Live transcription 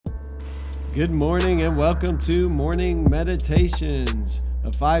Good morning and welcome to Morning Meditations,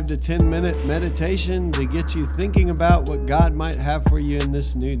 a 5 to 10 minute meditation to get you thinking about what God might have for you in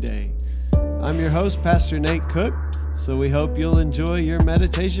this new day. I'm your host, Pastor Nate Cook, so we hope you'll enjoy your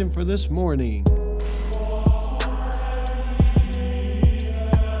meditation for this morning.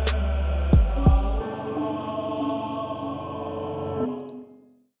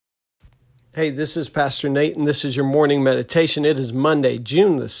 Hey, this is Pastor Nate, and this is your morning meditation. It is Monday,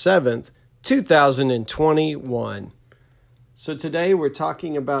 June the 7th, 2021. So today we're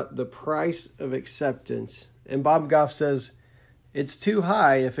talking about the price of acceptance. And Bob Goff says, it's too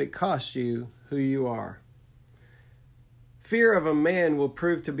high if it costs you who you are. Fear of a man will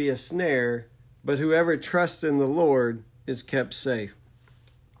prove to be a snare, but whoever trusts in the Lord is kept safe.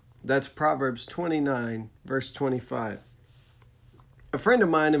 That's Proverbs 29, verse 25. A friend of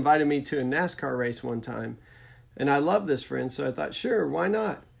mine invited me to a NASCAR race one time, and I love this friend, so I thought, sure, why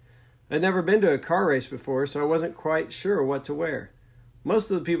not? I'd never been to a car race before, so I wasn't quite sure what to wear. Most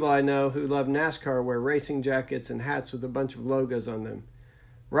of the people I know who love NASCAR wear racing jackets and hats with a bunch of logos on them.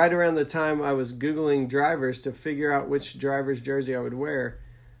 Right around the time I was Googling drivers to figure out which driver's jersey I would wear,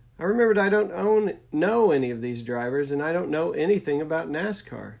 I remembered I don't know any of these drivers, and I don't know anything about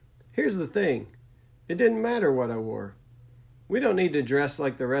NASCAR. Here's the thing. It didn't matter what I wore. We don't need to dress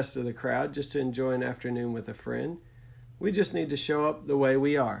like the rest of the crowd just to enjoy an afternoon with a friend. We just need to show up the way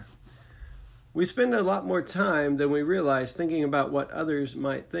we are. We spend a lot more time than we realize thinking about what others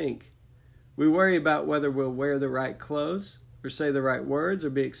might think. We worry about whether we'll wear the right clothes or say the right words or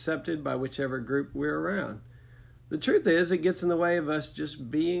be accepted by whichever group we're around. The truth is, it gets in the way of us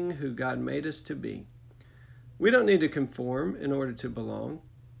just being who God made us to be. We don't need to conform in order to belong.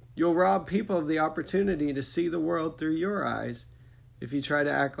 You'll rob people of the opportunity to see the world through your eyes if you try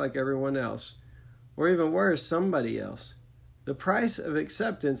to act like everyone else, or even worse, somebody else. The price of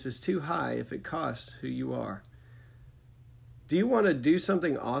acceptance is too high if it costs who you are. Do you want to do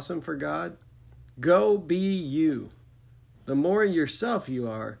something awesome for God? Go be you. The more yourself you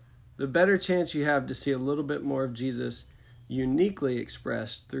are, the better chance you have to see a little bit more of Jesus uniquely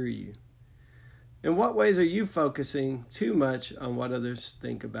expressed through you. In what ways are you focusing too much on what others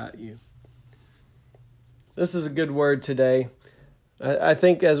think about you? This is a good word today. I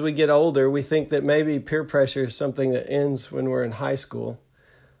think as we get older, we think that maybe peer pressure is something that ends when we're in high school.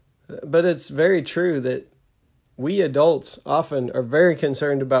 But it's very true that we adults often are very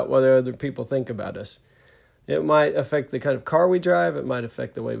concerned about what other people think about us. It might affect the kind of car we drive. It might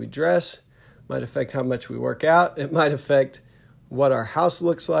affect the way we dress. It might affect how much we work out. It might affect what our house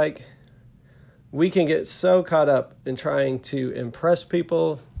looks like. We can get so caught up in trying to impress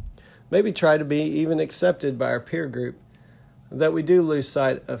people, maybe try to be even accepted by our peer group, that we do lose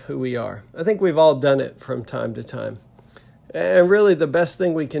sight of who we are. I think we've all done it from time to time. And really the best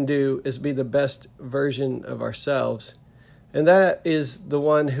thing we can do is be the best version of ourselves. And that is the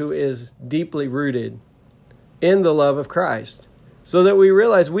one who is deeply rooted in the love of Christ. So that we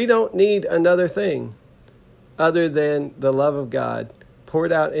realize we don't need another thing other than the love of God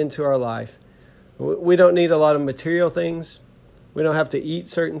poured out into our life. We don't need a lot of material things. We don't have to eat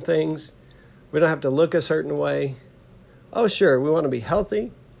certain things. We don't have to look a certain way. Oh, sure, we want to be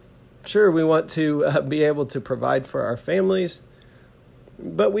healthy. Sure, we want to be able to provide for our families.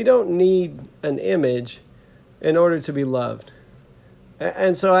 But we don't need an image in order to be loved.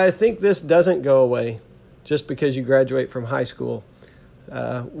 And so I think this doesn't go away just because you graduate from high school.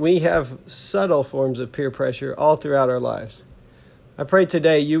 We have subtle forms of peer pressure all throughout our lives. I pray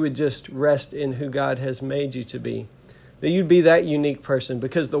today you would just rest in who God has made you to be. That you'd be that unique person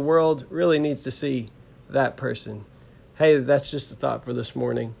because the world really needs to see that person. Hey, that's just a thought for this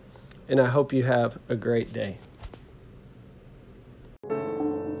morning, and I hope you have a great day.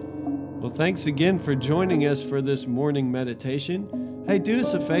 Well, thanks again for joining us for this morning meditation. Hey, do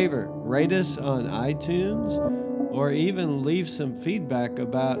us a favor, rate us on iTunes, or even leave some feedback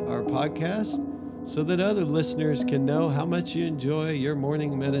about our podcast so that other listeners can know how much you enjoy your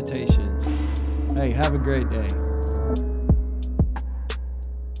morning meditations. Hey, have a great day.